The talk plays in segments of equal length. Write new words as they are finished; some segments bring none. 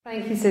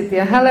Thank you,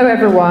 Cynthia. Hello,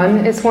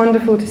 everyone. It's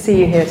wonderful to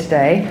see you here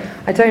today.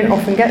 I don't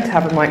often get to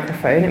have a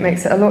microphone. It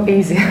makes it a lot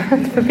easier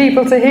for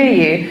people to hear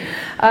you.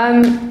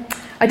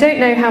 I don't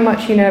know how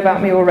much you know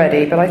about me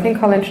already, but I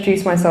think I'll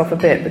introduce myself a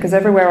bit, because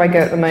everywhere I go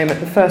at the moment,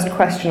 the first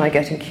question I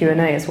get in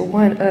Q&A is, well,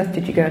 why on earth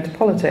did you go into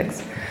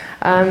politics?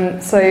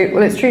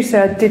 It's true to say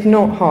I did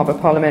not harbour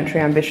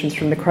parliamentary ambitions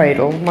from the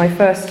cradle. My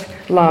first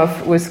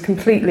love was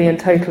completely and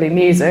totally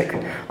music.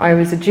 I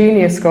was a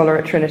junior scholar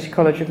at Trinity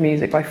College of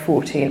Music by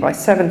 14. By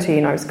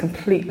 17, I was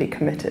completely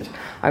committed.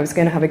 I was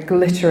going to have a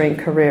glittering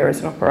career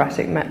as an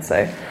operatic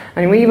mezzo.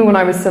 And even when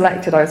I was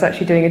selected, I was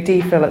actually doing a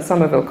DPhil at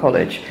Somerville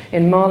College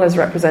in Mahler's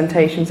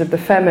representations of the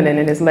feminine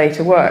in his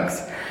later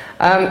works.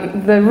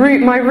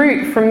 My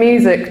route from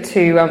music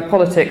to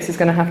politics is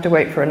going to have to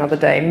wait for another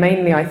day,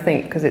 mainly, I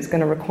think, because it's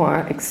going to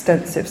require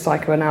extensive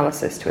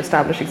psychoanalysis to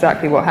establish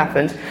exactly what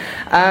happened.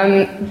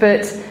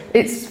 But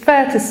it's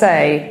fair to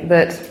say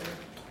that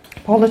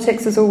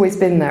politics has always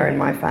been there in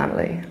my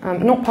family.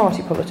 Not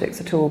party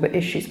politics at all, but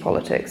issues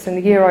politics. In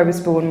the year I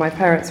was born, my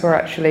parents were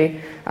actually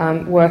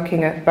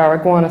working at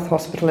Baragwanath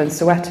Hospital in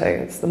Soweto.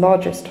 It's the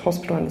largest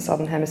hospital in the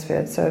Southern Hemisphere.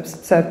 It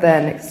served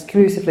then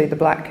exclusively the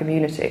black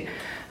community.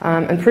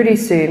 And pretty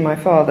soon my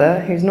father,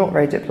 who's not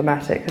very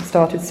diplomatic, had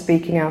started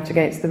speaking out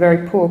against the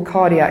very poor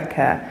cardiac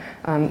care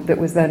that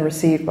was then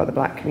received by the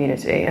black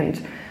community.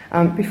 And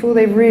before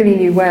they really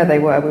knew where they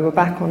were, we were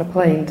back on a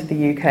plane to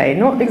the UK.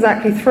 Not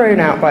exactly thrown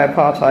out by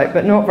apartheid,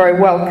 but not very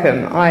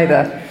welcome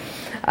either.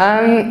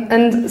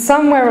 And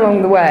somewhere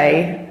along the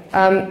way,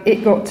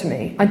 it got to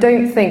me. I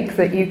don't think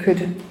that you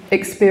could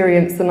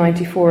experience the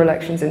 94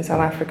 elections in South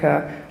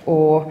Africa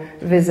or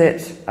visit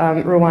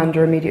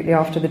Rwanda immediately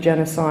after the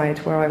genocide,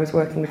 where I was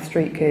working with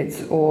street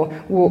kids, or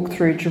walk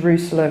through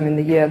Jerusalem in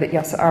the year that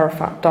Yasser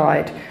Arafat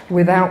died,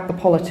 without the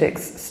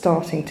politics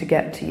starting to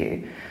get to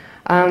you.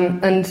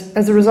 And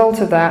as a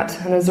result of that,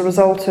 and as a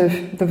result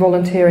of the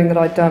volunteering that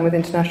I'd done with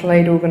international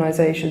aid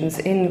organisations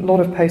in a lot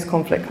of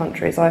post-conflict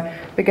countries, I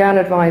began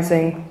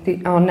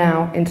advising our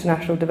now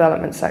International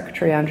Development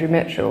Secretary, Andrew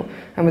Mitchell,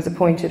 and was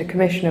appointed a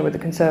commissioner with the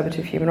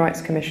Conservative Human Rights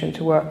Commission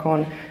to work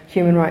on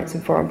human rights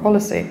and foreign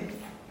policy.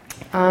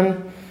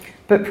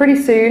 But pretty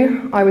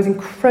soon, I was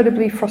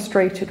incredibly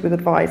frustrated with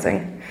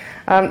advising.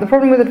 The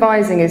problem with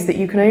advising is that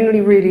you can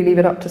only really leave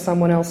it up to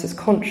someone else's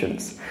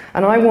conscience.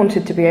 And I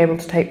wanted to be able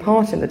to take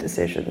part in the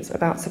decisions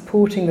about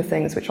supporting the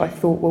things which I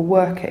thought were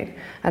working,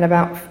 and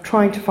about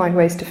trying to find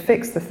ways to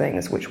fix the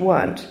things which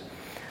weren't.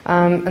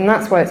 And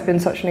that's why it's been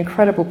such an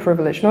incredible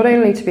privilege, not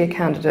only to be a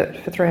candidate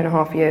for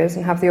 3.5 years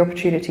and have the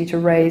opportunity to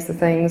raise the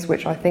things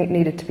which I think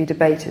needed to be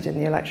debated in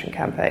the election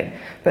campaign,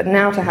 but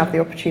now to have the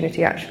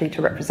opportunity actually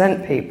to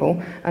represent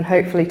people and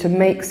hopefully to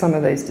make some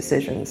of those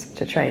decisions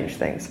to change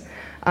things.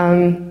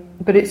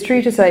 But it's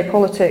true to say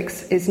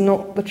politics is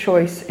not the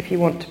choice if you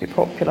want to be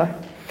popular.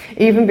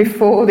 Even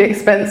before the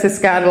expenses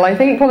scandal, I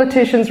think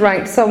politicians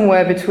ranked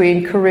somewhere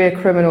between career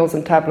criminals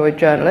and tabloid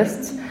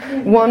journalists.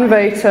 One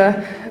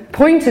voter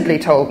pointedly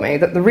told me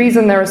that the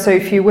reason there are so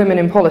few women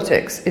in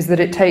politics is that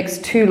it takes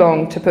too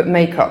long to put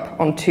makeup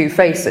on two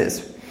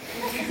faces.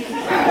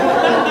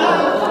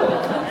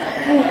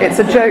 It's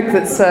a joke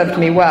that served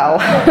me well.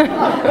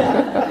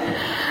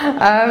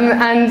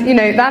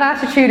 That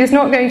attitude is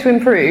not going to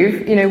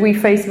improve. We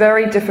face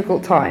very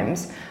difficult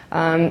times.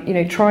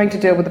 Trying to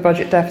deal with the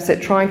budget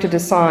deficit, trying to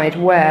decide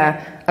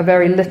where a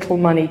very little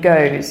money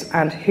goes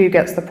and who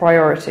gets the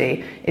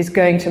priority is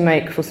going to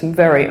make for some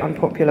very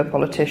unpopular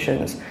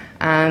politicians.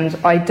 And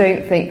I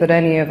don't think that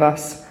any of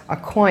us are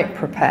quite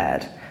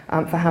prepared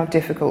for how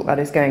difficult that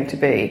is going to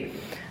be.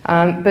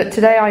 But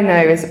today I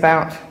know is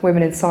about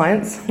women in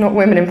science, not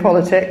women in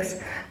politics.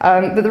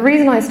 But the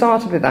reason I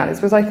started with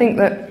that was I think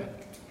that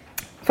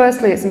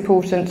firstly, it's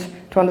important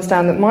to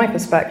understand that my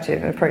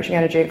perspective in approaching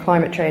energy and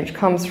climate change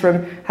comes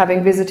from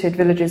having visited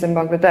villages in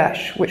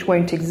Bangladesh, which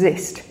won't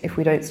exist if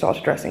we don't start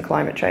addressing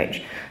climate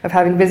change, of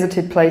having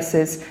visited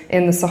places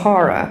in the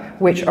Sahara,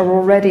 which are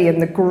already in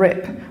the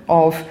grip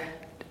of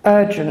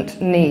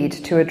urgent need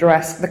to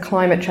address the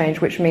climate change,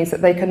 which means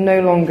that they can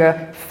no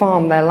longer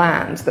farm their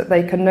land, that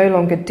they can no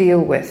longer deal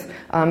with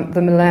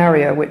the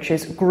malaria which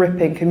is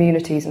gripping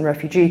communities and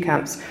refugee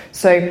camps.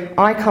 So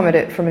I come at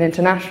it from an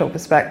international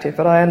perspective,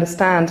 but I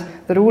understand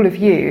that all of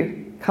you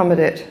come at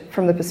it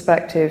from the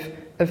perspective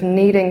of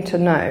needing to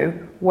know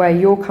where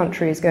your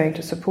country is going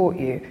to support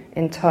you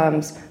in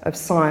terms of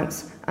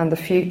science and the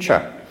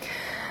future.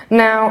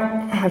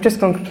 Now, I've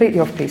just gone completely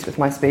off piece with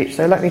my speech,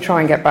 so let me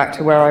try and get back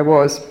to where I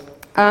was.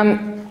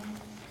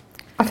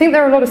 I think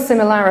there are a lot of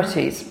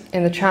similarities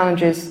in the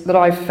challenges that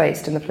I've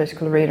faced in the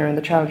political arena and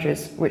the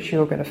challenges which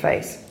you're going to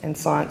face in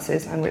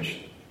sciences and which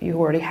you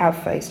already have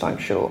faced, I'm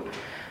sure.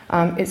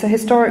 It's a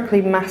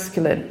historically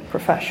masculine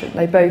profession,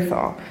 they both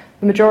are.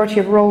 The majority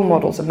of role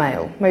models are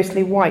male,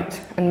 mostly white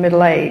and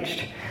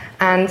middle-aged.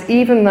 And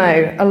even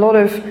though a lot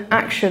of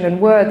action and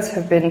words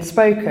have been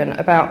spoken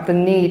about the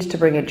need to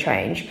bring in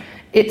change,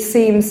 it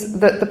seems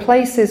that the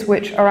places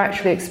which are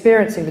actually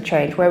experiencing the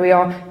change, where we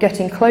are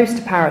getting close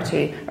to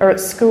parity, are at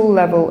school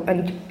level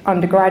and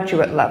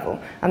undergraduate level.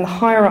 And the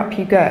higher up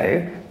you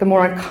go, the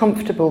more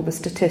uncomfortable the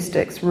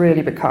statistics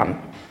really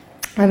become.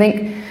 I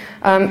think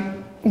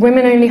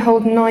women only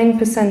hold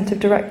 9% of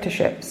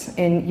directorships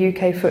in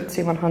UK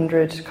FTSE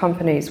 100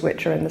 companies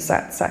which are in the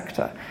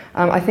sector.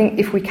 I think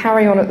if we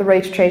carry on at the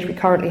rate of change we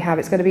currently have,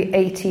 it's going to be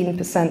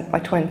 18% by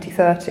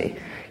 2030.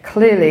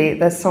 Clearly,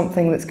 there's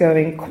something that's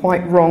going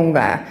quite wrong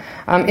there.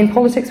 In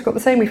politics, we've got the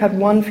same. We've had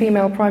one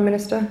female Prime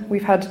Minister.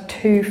 We've had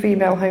 2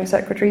 female Home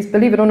Secretaries.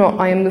 Believe it or not,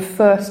 I am the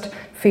first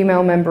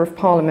female Member of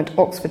Parliament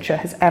Oxfordshire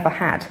has ever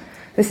had.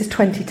 This is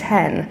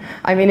 2010.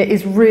 I mean, it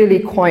is really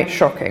quite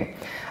shocking.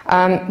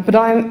 But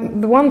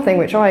the one thing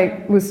which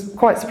I was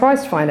quite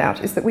surprised to find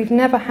out is that we've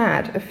never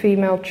had a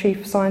female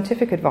Chief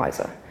Scientific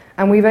Advisor.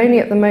 And we've only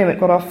at the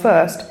moment got our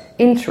first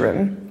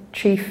interim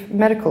Chief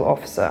Medical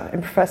Officer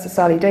in Professor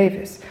Sally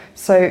Davies.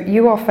 So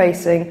you are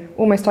facing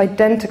almost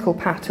identical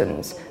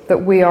patterns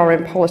that we are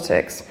in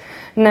politics.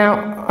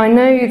 Now, I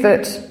know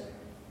that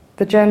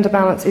the gender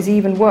balance is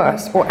even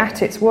worse, or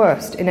at its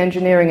worst, in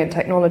engineering and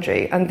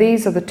technology, and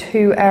these are the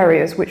 2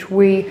 areas which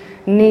we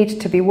need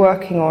to be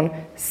working on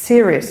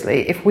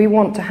seriously if we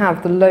want to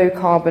have the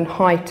low-carbon,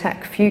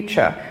 high-tech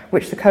future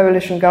which the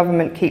coalition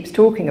government keeps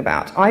talking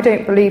about. I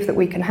don't believe that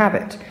we can have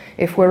it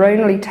if we're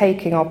only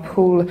taking our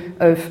pool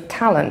of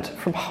talent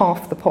from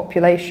half the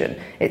population.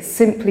 It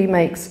simply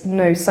makes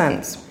no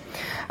sense.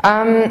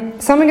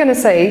 Some are going to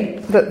say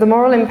that the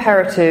moral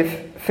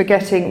imperative for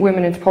getting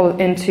women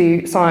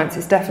into science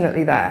is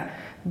definitely there,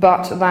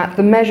 but that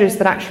the measures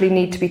that actually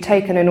need to be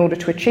taken in order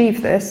to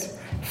achieve this,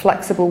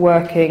 flexible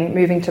working,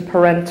 moving to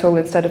parental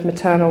instead of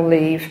maternal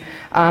leave,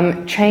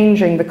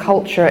 changing the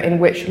culture in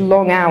which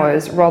long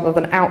hours rather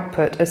than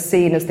output are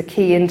seen as the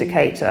key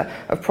indicator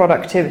of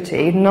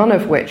productivity, none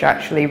of which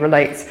actually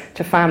relates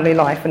to family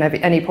life in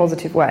any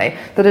positive way,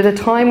 that at a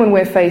time when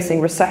we're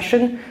facing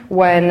recession,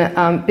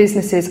 when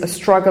businesses are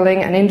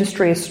struggling and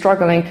industry is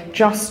struggling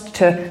just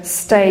to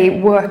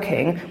stay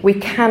working, we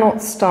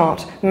cannot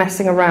start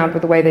messing around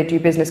with the way they do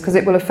business because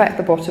it will affect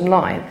the bottom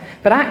line.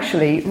 But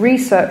actually,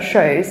 research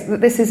shows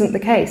that this isn't the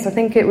case. I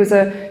think it was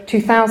a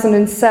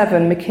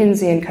 2007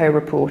 McKinsey & Co.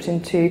 report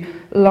into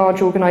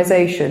large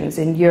organisations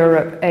in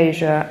Europe,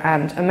 Asia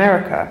and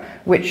America,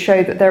 which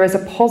showed that there is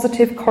a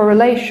positive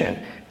correlation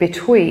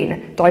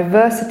between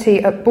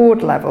diversity at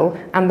board level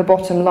and the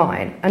bottom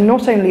line. And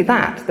not only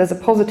that, there's a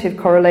positive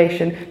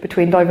correlation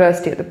between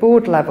diversity at the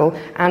board level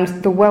and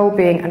the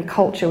well-being and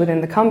culture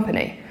within the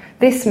company.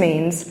 This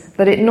means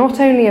that it not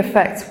only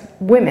affects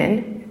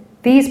women,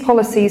 these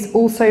policies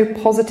also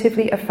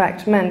positively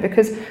affect men,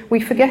 because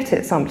we forget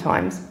it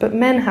sometimes, but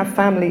men have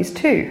families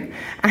too,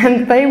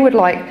 and they would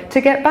like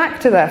to get back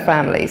to their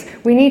families.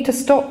 We need to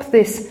stop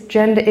this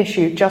gender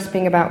issue just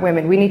being about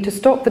women. We need to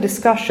stop the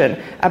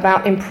discussion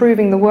about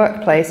improving the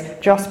workplace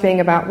just being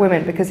about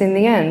women, because in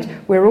the end,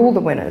 we're all the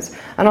winners.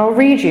 And I'll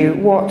read you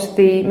what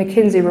the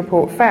McKinsey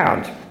report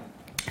found.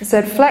 It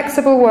said,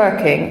 flexible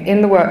working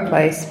in the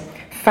workplace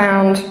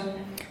found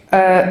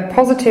a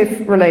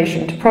positive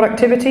relation to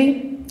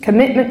productivity,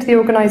 commitment to the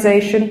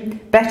organisation,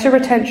 better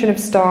retention of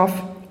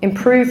staff,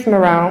 improved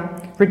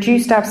morale,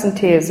 reduced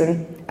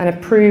absenteeism, and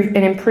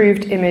an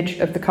improved image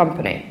of the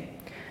company.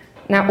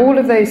 Now, all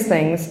of those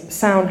things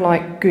sound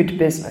like good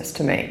business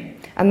to me,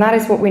 and that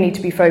is what we need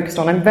to be focused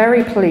on. I'm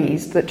very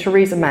pleased that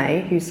Theresa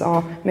May, who's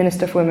our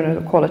Minister for Women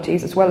and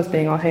Equalities, as well as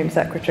being our Home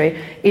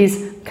Secretary,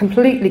 is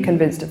completely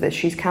convinced of this.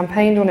 She's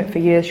campaigned on it for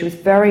years. She was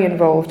very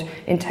involved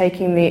in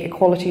taking the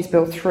Equalities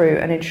Bill through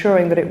and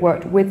ensuring that it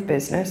worked with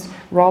business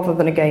rather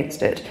than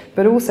against it,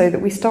 but also that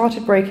we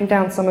started breaking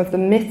down some of the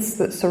myths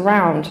that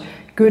surround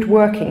good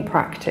working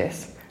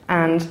practice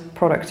and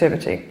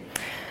productivity.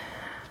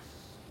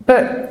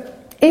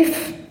 But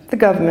if the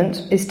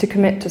government is to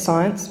commit to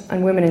science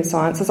and women in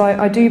science, as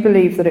I do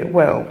believe that it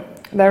will,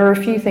 there are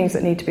a few things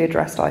that need to be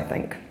addressed, I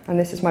think. And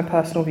this is my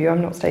personal view.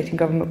 I'm not stating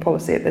government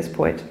policy at this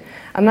point.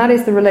 And that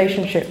is the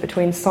relationship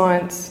between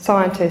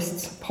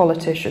scientists,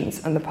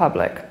 politicians and the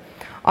public.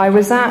 I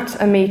was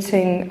at a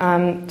meeting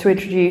to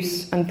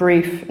introduce and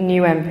brief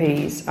new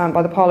MPs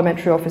by the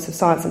Parliamentary Office of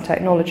Science and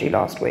Technology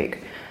last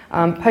week.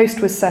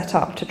 Post was set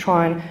up to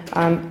try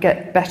and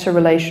get better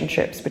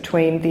relationships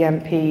between the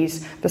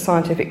MPs, the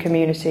scientific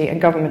community and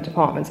government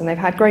departments, and they've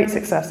had great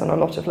success on a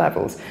lot of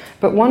levels.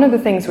 But one of the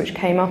things which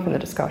came up in the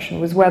discussion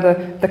was whether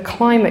the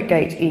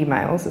ClimateGate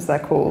emails, as they're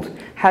called,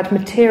 had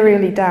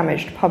materially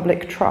damaged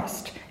public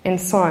trust in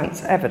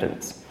science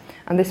evidence.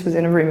 And this was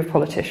in a room of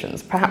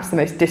politicians, perhaps the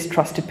most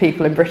distrusted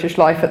people in British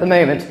life at the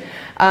moment.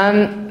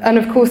 And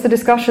of course the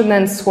discussion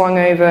then swung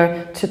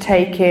over to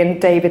take in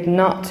David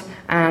Nutt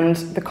and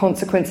the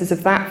consequences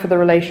of that for the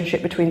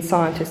relationship between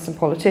scientists and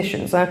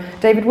politicians.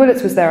 David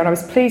Willetts was there, and I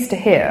was pleased to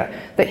hear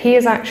that he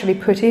has actually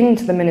put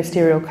into the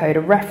Ministerial Code a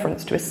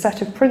reference to a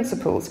set of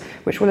principles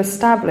which will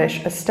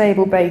establish a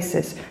stable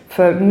basis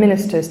for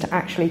ministers to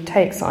actually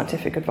take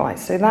scientific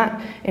advice. So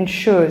that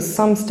ensures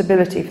some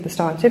stability for the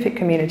scientific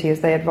community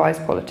as they advise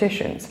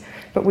politicians.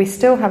 But we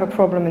still have a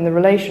problem in the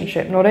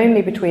relationship, not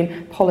only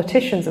between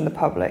politicians and the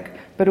public,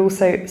 but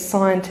also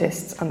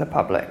scientists and the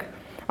public.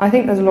 I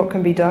think there's a lot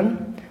can be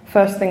done.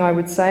 First thing I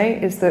would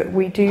say is that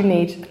we do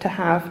need to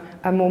have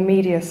a more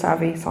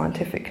media-savvy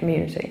scientific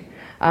community.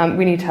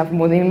 We need to have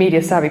more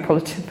media-savvy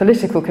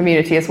political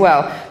community as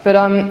well. But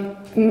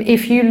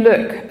if you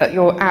look at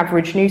your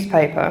average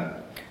newspaper,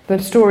 the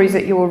stories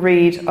that you will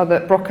read are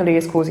that broccoli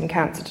is causing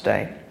cancer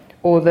today,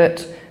 or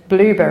that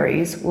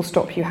blueberries will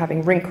stop you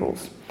having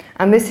wrinkles.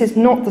 And this is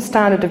not the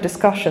standard of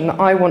discussion that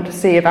I want to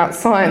see about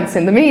science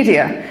in the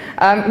media.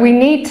 We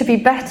need to be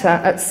better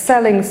at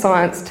selling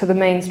science to the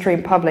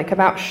mainstream public,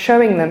 about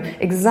showing them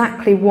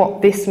exactly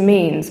what this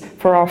means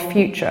for our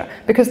future.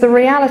 Because the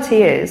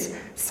reality is,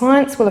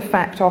 science will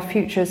affect our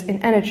futures in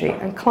energy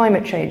and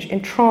climate change, in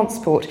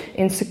transport,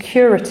 in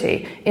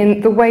security,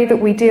 in the way that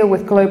we deal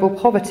with global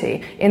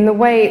poverty, in the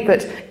way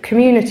that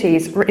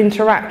communities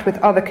interact with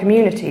other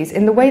communities,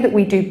 in the way that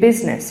we do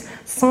business.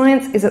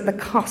 Science is at the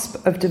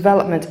cusp of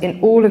development in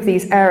all of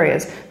these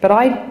areas, but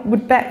I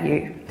would bet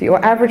you that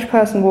your average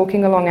person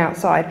walking along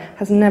outside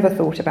has never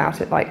thought about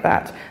it like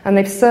that, and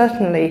they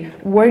certainly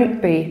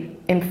won't be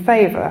in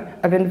favour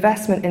of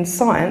investment in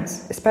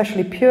science,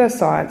 especially pure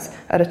science,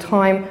 at a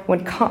time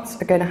when cuts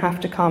are going to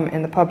have to come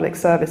in the public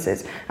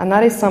services. And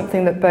that is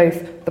something that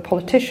both the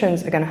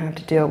politicians are going to have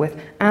to deal with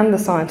and the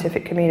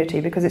scientific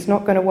community, because it's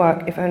not going to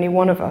work if only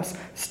one of us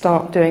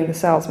start doing the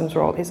salesman's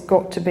role. It's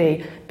got to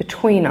be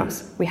between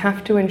us. We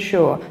have to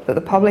ensure that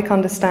the public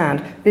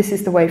understand this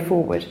is the way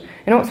forward.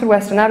 In Oxford,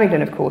 West and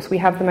Abingdon, of course, we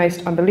have the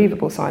most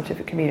unbelievable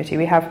scientific community.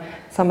 We have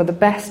some of the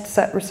best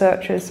set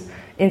researchers,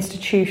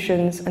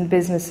 institutions and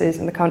businesses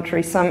in the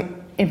country,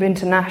 some of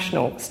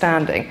international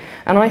standing.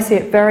 And I see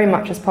it very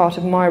much as part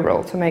of my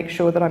role to make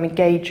sure that I'm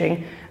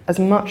engaging as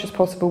much as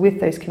possible with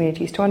those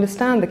communities, to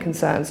understand the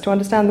concerns, to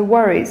understand the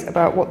worries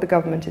about what the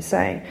government is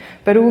saying,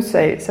 but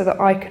also so that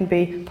I can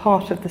be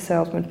part of the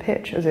salesman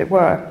pitch, as it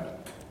were.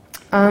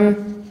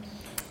 I'm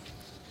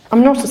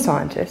not a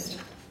scientist.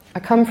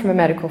 I come from a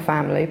medical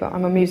family, but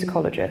I'm a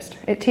musicologist.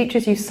 It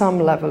teaches you some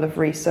level of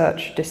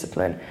research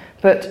discipline,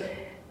 but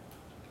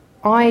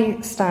I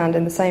stand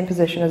in the same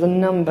position as a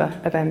number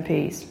of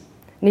MPs,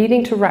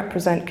 needing to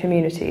represent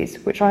communities,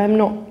 which I am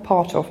not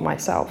part of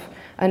myself,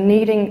 and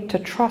needing to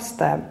trust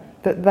them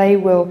that they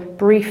will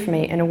brief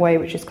me in a way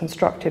which is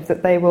constructive,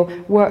 that they will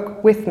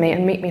work with me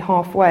and meet me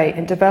halfway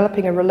in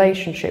developing a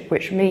relationship,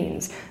 which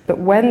means that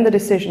when the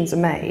decisions are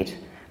made,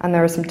 and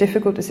there are some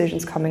difficult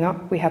decisions coming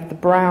up. We have the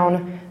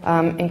Brown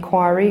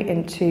inquiry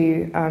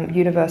into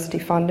university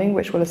funding,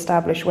 which will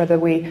establish whether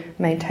we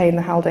maintain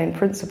the Haldane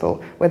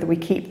principle, whether we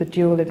keep the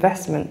dual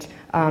investment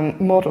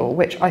model,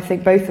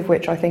 both of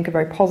which I think are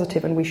very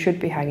positive and we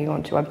should be hanging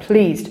on to. I'm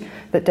pleased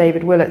that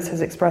David Willetts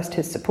has expressed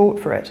his support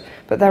for it.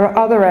 But there are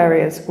other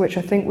areas which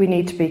I think we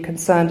need to be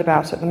concerned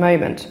about at the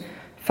moment.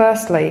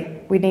 Firstly,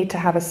 we need to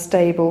have a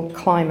stable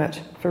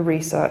climate for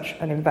research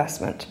and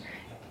investment.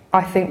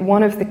 I think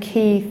one of the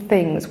key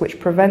things which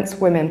prevents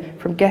women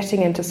from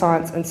getting into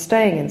science and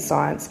staying in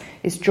science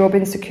is job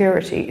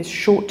insecurity, is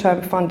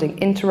short-term funding,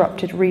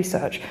 interrupted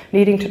research,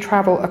 needing to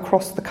travel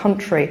across the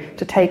country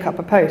to take up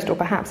a post, or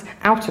perhaps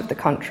out of the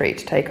country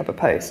to take up a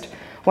post.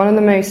 One of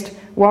the most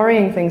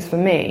worrying things for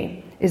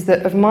me is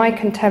that of my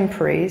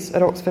contemporaries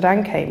at Oxford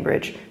and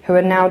Cambridge who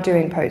are now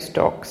doing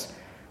postdocs,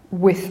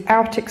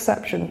 without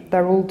exception,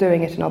 they're all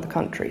doing it in other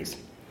countries.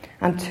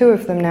 And 2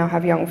 of them now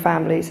have young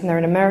families, and they're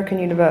in American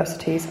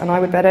universities, and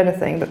I would bet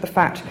anything that the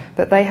fact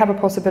that they have a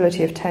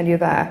possibility of tenure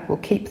there will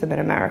keep them in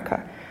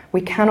America. We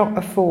cannot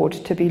afford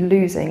to be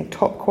losing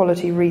top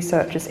quality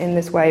researchers in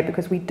this way,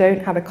 because we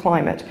don't have a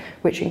climate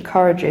which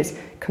encourages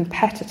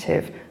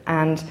competitive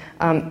and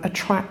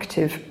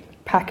attractive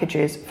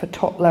packages for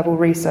top level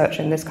research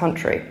in this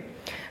country.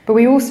 But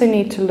we also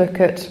need to look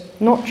at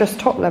not just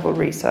top level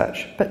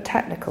research, but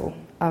technical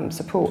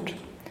support.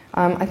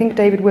 I think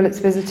David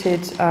Willetts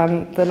visited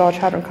the Large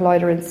Hadron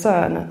Collider in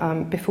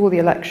CERN before the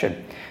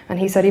election, and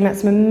he said he met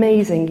some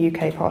amazing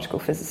UK particle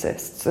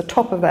physicists, the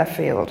top of their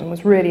field, and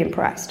was really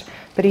impressed.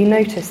 But he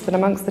noticed that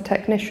amongst the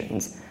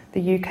technicians,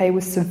 the UK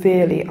was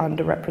severely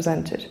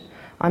underrepresented.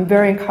 I'm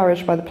very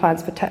encouraged by the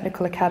plans for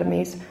technical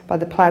academies, by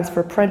the plans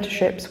for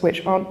apprenticeships,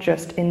 which aren't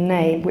just in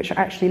name, which are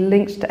actually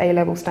linked to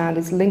A-level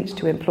standards, linked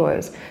to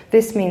employers.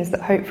 This means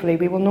that hopefully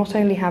we will not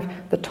only have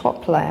the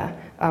top layer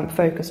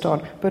focused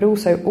on, but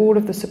also all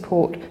of the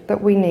support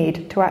that we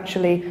need to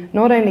actually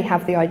not only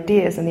have the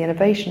ideas and the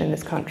innovation in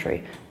this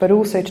country, but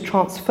also to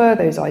transfer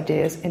those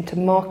ideas into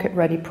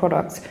market-ready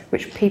products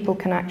which people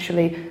can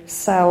actually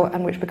sell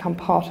and which become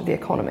part of the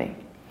economy.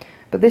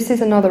 But this is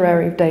another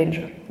area of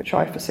danger which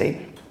I foresee,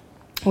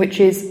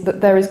 which is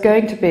that there is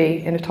going to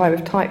be, in a time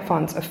of tight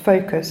funds, a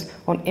focus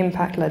on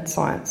impact-led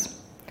science.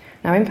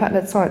 Now,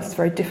 impact-led science is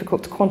very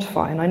difficult to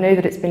quantify, and I know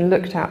that it's been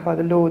looked at by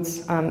the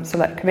Lords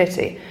Select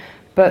Committee,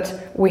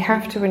 but we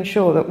have to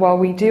ensure that while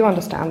we do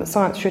understand that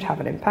science should have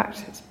an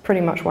impact, it's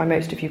pretty much why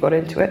most of you got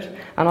into it,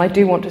 and I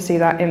do want to see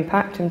that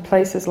impact in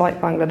places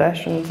like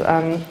Bangladesh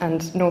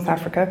and North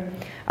Africa,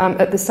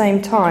 at the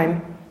same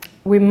time,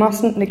 we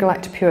mustn't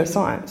neglect pure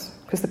science,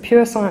 because the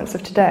pure science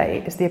of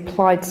today is the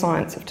applied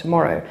science of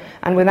tomorrow.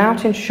 And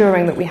without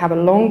ensuring that we have a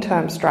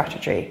long-term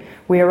strategy,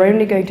 we are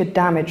only going to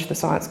damage the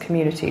science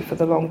community for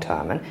the long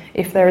term. And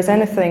if there is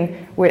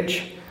anything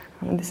which,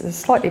 and this is a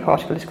slightly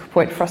party political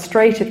point,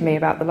 frustrated me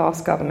about the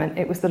last government,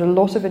 it was that a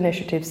lot of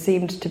initiatives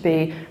seemed to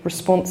be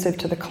responsive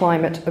to the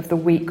climate of the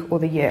week or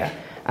the year.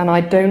 And I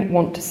don't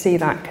want to see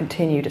that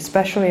continued,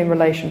 especially in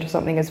relation to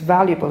something as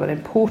valuable and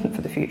important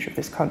for the future of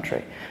this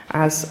country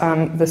as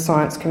the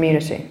science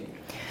community.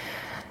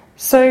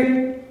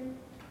 So,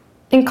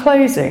 in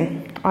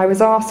closing, I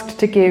was asked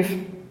to give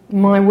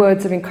my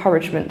words of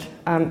encouragement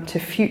to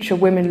future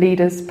women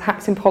leaders,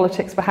 perhaps in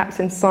politics, perhaps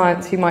in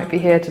science, who might be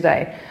here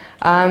today.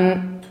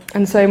 And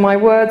so my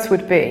words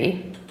would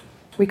be,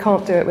 we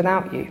can't do it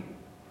without you.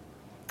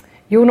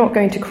 You're not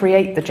going to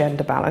create the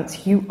gender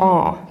balance, you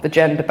are the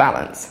gender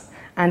balance.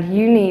 And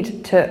you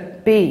need to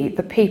be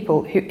the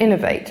people who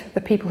innovate, the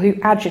people who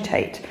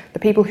agitate, the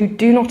people who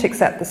do not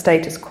accept the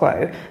status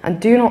quo and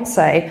do not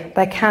say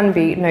there can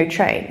be no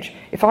change.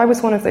 If I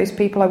was one of those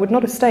people, I would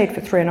not have stayed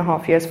for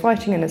 3.5 years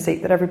fighting in a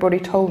seat that everybody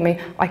told me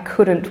I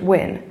couldn't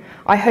win.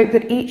 I hope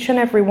that each and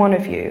every one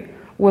of you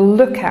will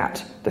look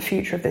at the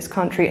future of this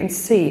country and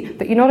see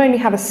that you not only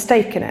have a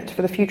stake in it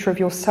for the future of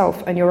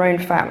yourself and your own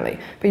family,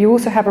 but you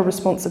also have a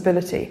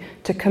responsibility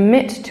to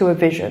commit to a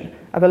vision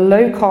of a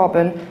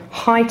low-carbon,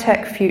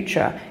 high-tech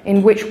future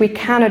in which we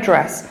can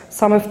address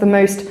some of the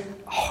most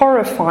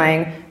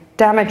horrifying,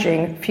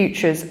 damaging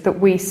futures that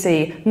we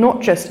see,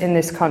 not just in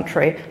this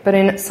country, but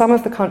in some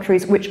of the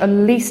countries which are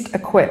least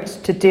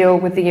equipped to deal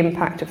with the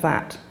impact of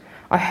that.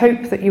 I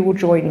hope that you will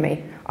join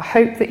me. I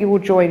hope that you will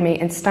join me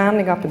in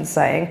standing up and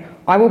saying,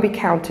 I will be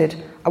counted,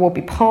 I will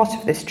be part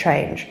of this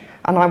change,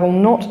 and I will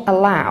not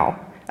allow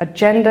a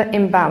gender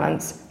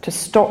imbalance to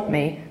stop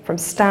me from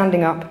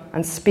standing up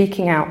and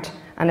speaking out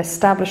and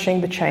establishing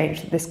the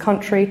change that this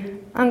country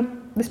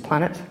and this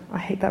planet, I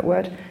hate that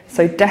word,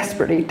 so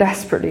desperately,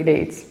 desperately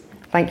needs.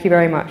 Thank you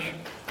very much.